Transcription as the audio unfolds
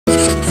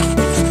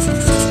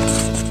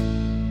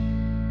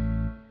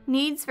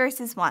Needs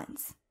versus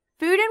wants.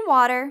 Food and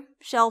water,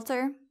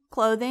 shelter,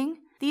 clothing,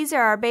 these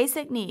are our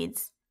basic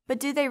needs. But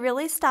do they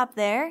really stop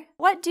there?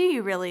 What do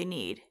you really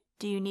need?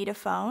 Do you need a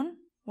phone?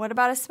 What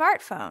about a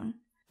smartphone?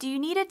 Do you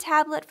need a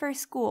tablet for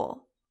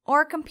school?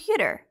 Or a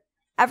computer?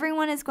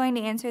 Everyone is going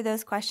to answer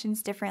those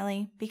questions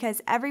differently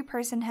because every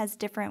person has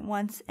different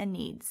wants and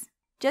needs.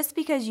 Just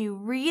because you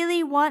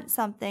really want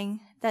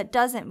something, that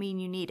doesn't mean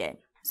you need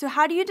it. So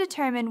how do you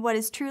determine what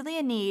is truly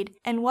a need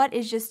and what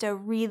is just a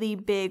really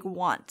big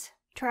want?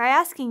 Try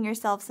asking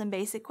yourself some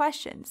basic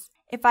questions.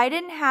 If I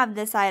didn't have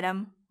this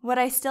item, would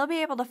I still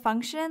be able to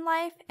function in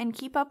life and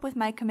keep up with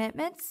my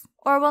commitments?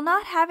 Or will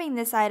not having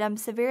this item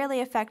severely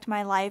affect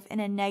my life in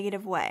a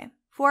negative way?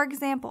 For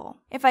example,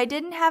 if I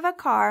didn't have a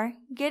car,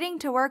 getting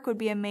to work would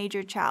be a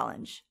major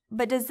challenge.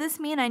 But does this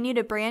mean I need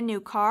a brand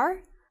new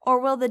car? Or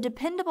will the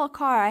dependable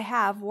car I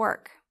have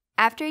work?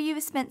 After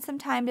you've spent some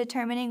time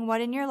determining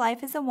what in your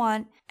life is a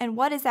want and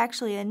what is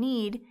actually a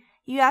need,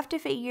 you have to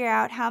figure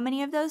out how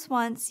many of those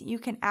wants you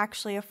can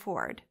actually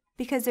afford.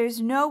 Because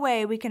there's no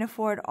way we can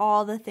afford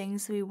all the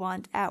things we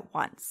want at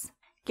once.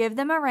 Give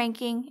them a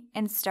ranking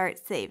and start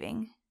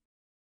saving.